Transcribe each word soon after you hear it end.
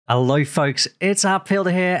Hello folks, it's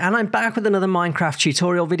Appfielder here and I'm back with another Minecraft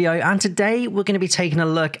tutorial video, and today we're going to be taking a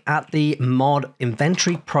look at the mod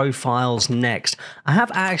inventory profiles next. I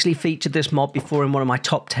have actually featured this mod before in one of my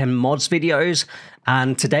top 10 mods videos,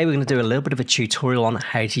 and today we're going to do a little bit of a tutorial on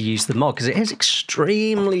how to use the mod because it is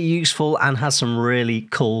extremely useful and has some really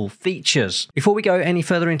cool features. Before we go any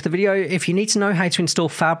further into the video, if you need to know how to install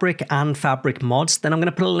Fabric and Fabric mods, then I'm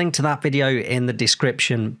going to put a link to that video in the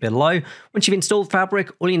description below. Once you've installed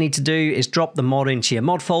Fabric, all you need to do is drop the mod into your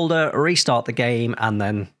mod folder, restart the game, and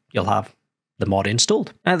then you'll have the mod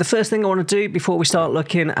installed. Now, the first thing I want to do before we start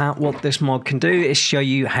looking at what this mod can do is show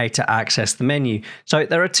you how to access the menu. So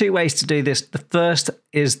there are two ways to do this. The first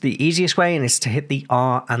is the easiest way, and it's to hit the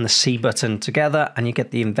R and the C button together and you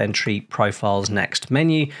get the inventory profiles next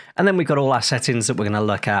menu. And then we've got all our settings that we're going to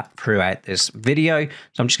look at throughout this video.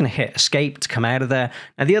 So I'm just going to hit escape to come out of there.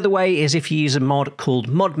 Now, the other way is if you use a mod called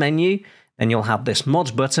mod menu, then you'll have this mods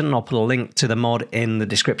button. I'll put a link to the mod in the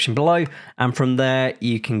description below. And from there,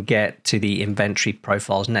 you can get to the inventory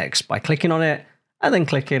profiles next by clicking on it and then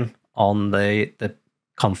clicking on the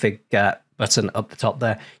config button up the top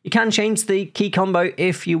there. You can change the key combo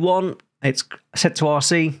if you want. It's set to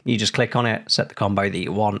RC. You just click on it, set the combo that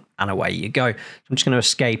you want, and away you go. So I'm just going to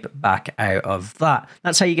escape back out of that.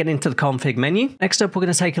 That's how you get into the config menu. Next up, we're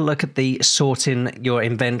going to take a look at the sorting your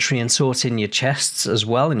inventory and sorting your chests as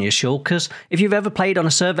well and your shulkers. If you've ever played on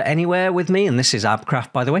a server anywhere with me, and this is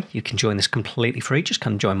Abcraft, by the way, you can join this completely free. Just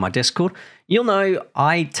come join my Discord. You'll know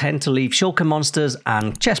I tend to leave shulker monsters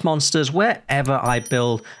and chest monsters wherever I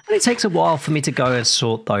build, and it takes a while for me to go and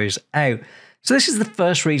sort those out. So this is the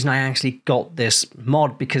first reason I actually got this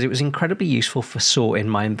mod, because it was incredibly useful for sorting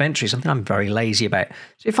my inventory, something I'm very lazy about.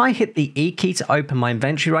 So if I hit the E key to open my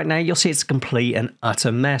inventory right now, you'll see it's a complete and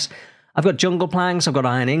utter mess. I've got jungle planks, I've got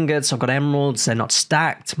iron ingots, I've got emeralds, they're not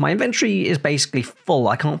stacked. My inventory is basically full.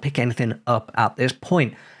 I can't pick anything up at this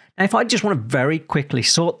point. Now, if I just want to very quickly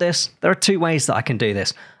sort this, there are two ways that I can do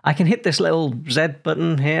this. I can hit this little Z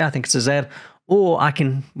button here, I think it's a Z, or I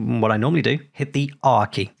can, what I normally do, hit the R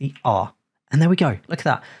key, the R. And there we go. Look at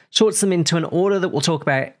that. Sorts them into an order that we'll talk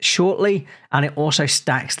about shortly. And it also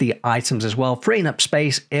stacks the items as well, freeing up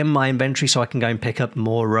space in my inventory so I can go and pick up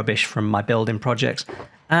more rubbish from my building projects.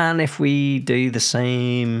 And if we do the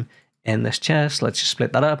same in this chest, let's just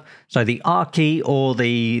split that up. So the R key or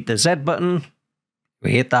the Z button,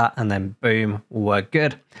 we hit that and then boom, we're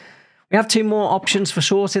good. We have two more options for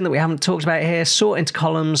sorting that we haven't talked about here. Sort into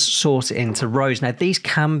columns, sort into rows. Now, these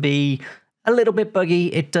can be a little bit buggy.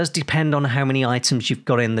 It does depend on how many items you've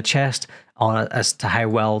got in the chest as to how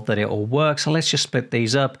well that it all works. So let's just split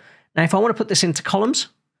these up. Now, if I want to put this into columns,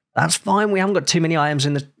 that's fine. We haven't got too many items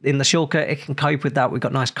in the shulker. It can cope with that. We've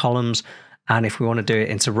got nice columns. And if we want to do it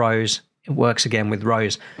into rows, it works again with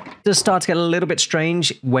rows. It does start to get a little bit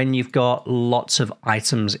strange when you've got lots of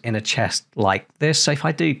items in a chest like this. So if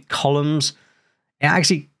I do columns, it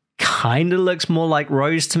actually kind of looks more like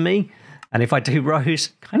rows to me. And if I do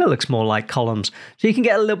rows, kind of looks more like columns. So you can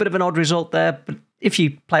get a little bit of an odd result there, but if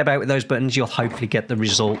you play about with those buttons, you'll hopefully get the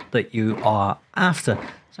result that you are after.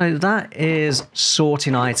 So that is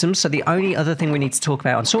sorting items. So the only other thing we need to talk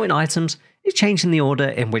about on sorting items is changing the order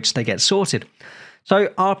in which they get sorted.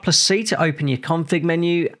 So R+C to open your config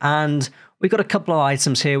menu, and we've got a couple of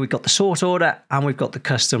items here. We've got the sort order and we've got the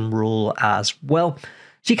custom rule as well.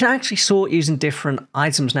 So you can actually sort using different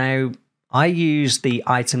items now. I use the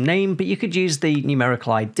item name, but you could use the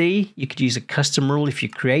numerical ID. You could use a custom rule if you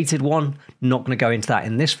created one. Not going to go into that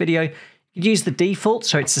in this video. You could use the default,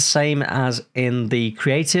 so it's the same as in the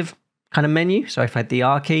creative kind of menu. So if I hit the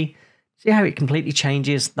R key, see how it completely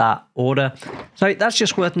changes that order. So that's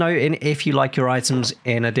just worth noting if you like your items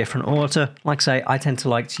in a different order. Like I say, I tend to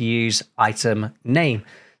like to use item name.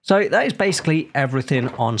 So that is basically everything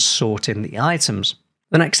on sorting the items.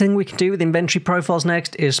 The next thing we can do with inventory profiles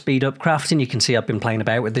next is speed up crafting. You can see I've been playing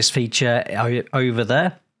about with this feature over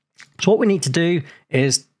there. So what we need to do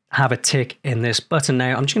is have a tick in this button.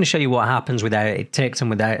 Now, I'm just going to show you what happens without it ticked and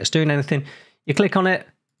without us doing anything. You click on it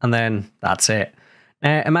and then that's it.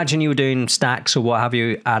 Now, imagine you were doing stacks or what have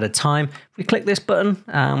you at a time. If we click this button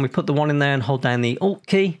and we put the one in there and hold down the Alt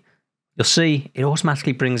key, you'll see it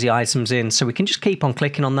automatically brings the items in. So we can just keep on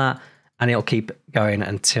clicking on that, and it'll keep going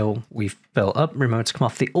until we've built up. Remember to come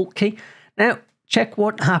off the Alt key. Now, check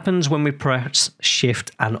what happens when we press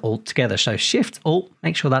Shift and Alt together. So Shift, Alt,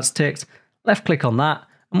 make sure that's ticked. Left click on that.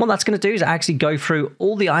 And what that's going to do is actually go through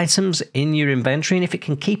all the items in your inventory. And if it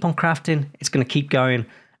can keep on crafting, it's going to keep going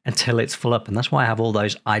until it's full up. And that's why I have all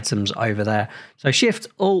those items over there. So Shift,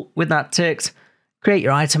 Alt with that ticked. create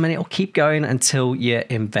your item, and it'll keep going until your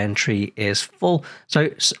inventory is full. So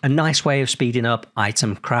it's a nice way of speeding up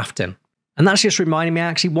item crafting. And that's just reminding me,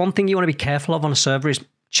 actually, one thing you want to be careful of on a server is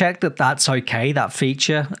check that that's okay, that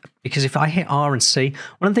feature, because if I hit R and C,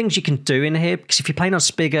 one of the things you can do in here, because if you're playing on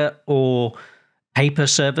Spigot or paper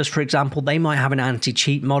servers, for example, they might have an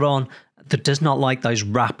anti-cheat mod on that does not like those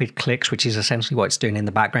rapid clicks, which is essentially what it's doing in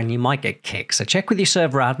the background. You might get kicked. So check with your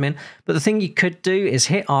server admin. But the thing you could do is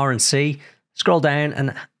hit R and C, scroll down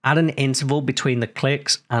and add an interval between the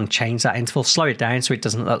clicks and change that interval. Slow it down so it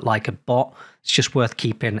doesn't look like a bot. It's just worth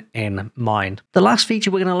keeping in mind. The last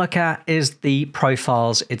feature we're going to look at is the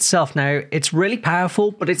profiles itself. Now, it's really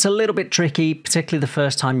powerful, but it's a little bit tricky, particularly the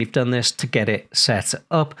first time you've done this, to get it set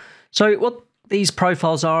up. So what these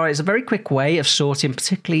profiles are is a very quick way of sorting,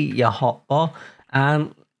 particularly your hotbar.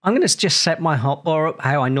 And I'm going to just set my hotbar up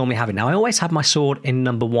how I normally have it. Now, I always have my sword in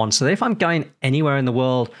number 1. So that if I'm going anywhere in the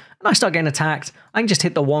world and I start getting attacked, I can just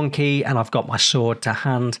hit the 1 key and I've got my sword to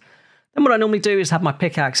hand. Then what I normally do is have my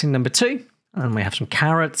pickaxe in number 2. And we have some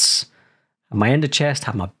carrots, have my ender chest,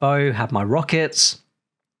 have my bow, have my rockets,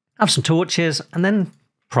 have some torches, and then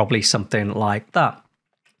probably something like that.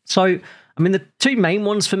 So, I mean, the two main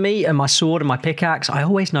ones for me are my sword and my pickaxe. I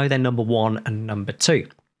always know they're number 1 and number 2.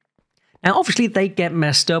 Now, obviously, they get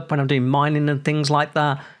messed up when I'm doing mining and things like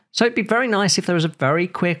that. So it'd be very nice if there was a very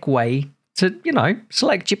quick way to,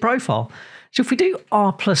 select your profile. So if we do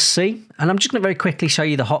R+C, and I'm just going to very quickly show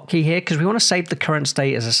you the hotkey here because we want to save the current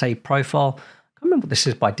state as a saved profile. I can't remember what this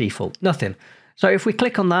is by default, nothing. So if we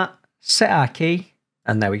click on that, set our key,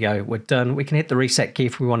 and there we go, we're done. We can hit the reset key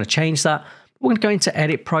if we want to change that. We're going to go into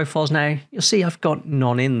edit profiles now. You'll see I've got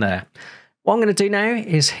none in there. What I'm going to do now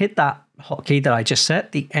is hit that hotkey that I just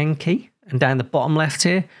set, the N key, and down the bottom left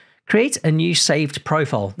here, create a new saved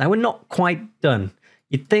profile. Now we're not quite done.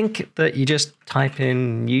 You'd think that you just type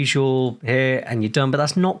in usual here and you're done, but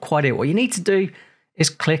that's not quite it. What you need to do is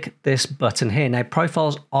click this button here. Now,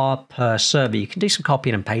 profiles are per server. You can do some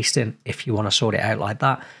copying and pasting if you want to sort it out like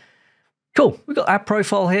that. Cool. We've got our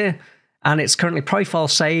profile here and it's currently profile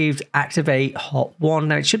saved, activate hot 1.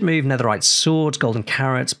 Now, it should move netherite swords, golden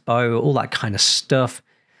carrots, bow, all that kind of stuff.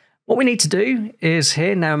 What we need to do is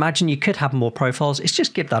here, now imagine you could have more profiles. It's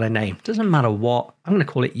just give that a name. Doesn't matter what. I'm going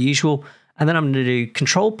to call it usual. And then I'm going to do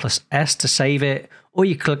Control+S to save it, or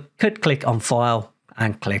you could click on File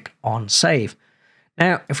and click on Save.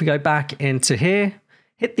 Now, if we go back into here,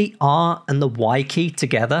 hit the R and the Y key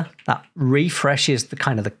together. That refreshes the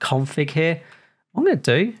kind of the config here. What I'm going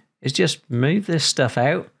to do is just move this stuff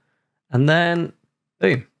out, and then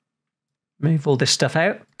boom, move all this stuff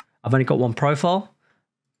out. I've only got one profile.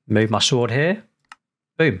 Move my sword here.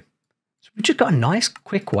 Boom. So we've just got a nice,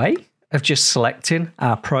 quick way of just selecting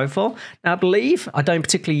our profile. Now, I don't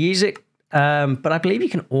particularly use it, but I believe you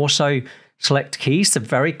can also select keys to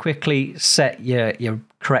very quickly set your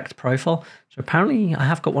correct profile. So apparently I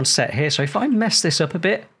have got one set here. So if I mess this up a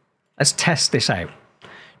bit, let's test this out.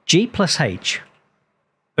 G+H,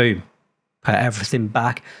 boom, put everything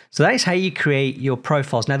back. So that is how you create your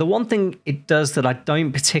profiles. Now, the one thing it does that I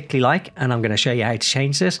don't particularly like, and I'm going to show you how to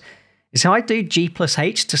change this, is how I do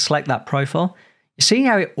G+H to select that profile. You see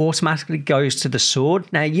how it automatically goes to the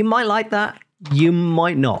sword? Now, you might like that, you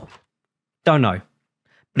might not. Don't know.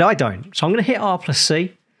 But I don't. So I'm going to hit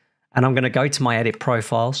R+C, and I'm going to go to my edit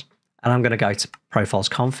profiles, and I'm going to go to profiles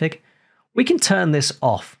config. We can turn this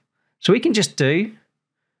off. So we can just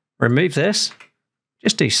remove this,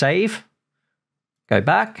 just do save, go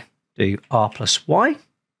back, do R+Y.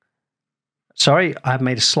 Sorry, I've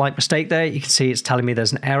made a slight mistake there. You can see it's telling me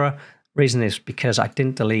there's an error. Reason is because I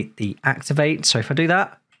didn't delete the activate. So if I do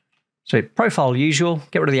that, so profile usual,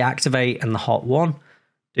 get rid of the activate and the hot 1,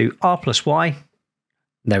 do R+Y.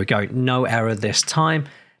 There we go, no error this time.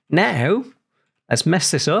 Now, let's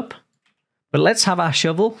mess this up, but let's have our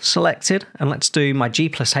shovel selected and let's do my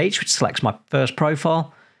G+H, which selects my first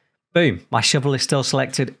profile. Boom, my shovel is still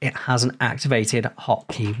selected. It hasn't activated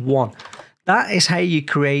hotkey 1. That is how you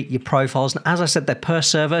create your profiles. And as I said, they're per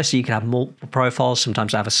server, so you can have multiple profiles.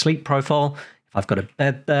 Sometimes I have a sleep profile. If I've got a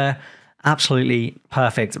bed there, absolutely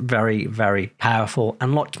perfect, very, very powerful,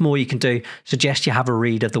 and lots more you can do. Suggest you have a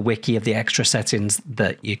read of the wiki of the extra settings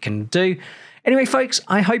that you can do. Anyway, folks,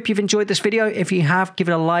 I hope you've enjoyed this video. If you have, give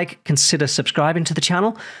it a like, consider subscribing to the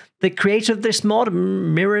channel. The creator of this mod,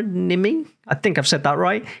 Miranimi, I think I've said that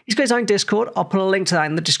right. He's got his own Discord. I'll put a link to that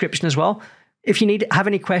in the description as well. If you have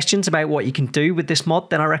any questions about what you can do with this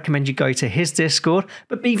mod, then I recommend you go to his Discord,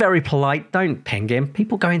 but be very polite. Don't ping him.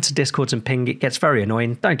 People go into Discords and ping. It gets very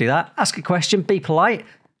annoying. Don't do that. Ask a question, be polite,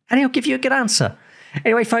 and he'll give you a good answer.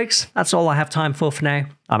 Anyway, folks, that's all I have time for now.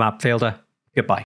 I'm Upfielder. Goodbye.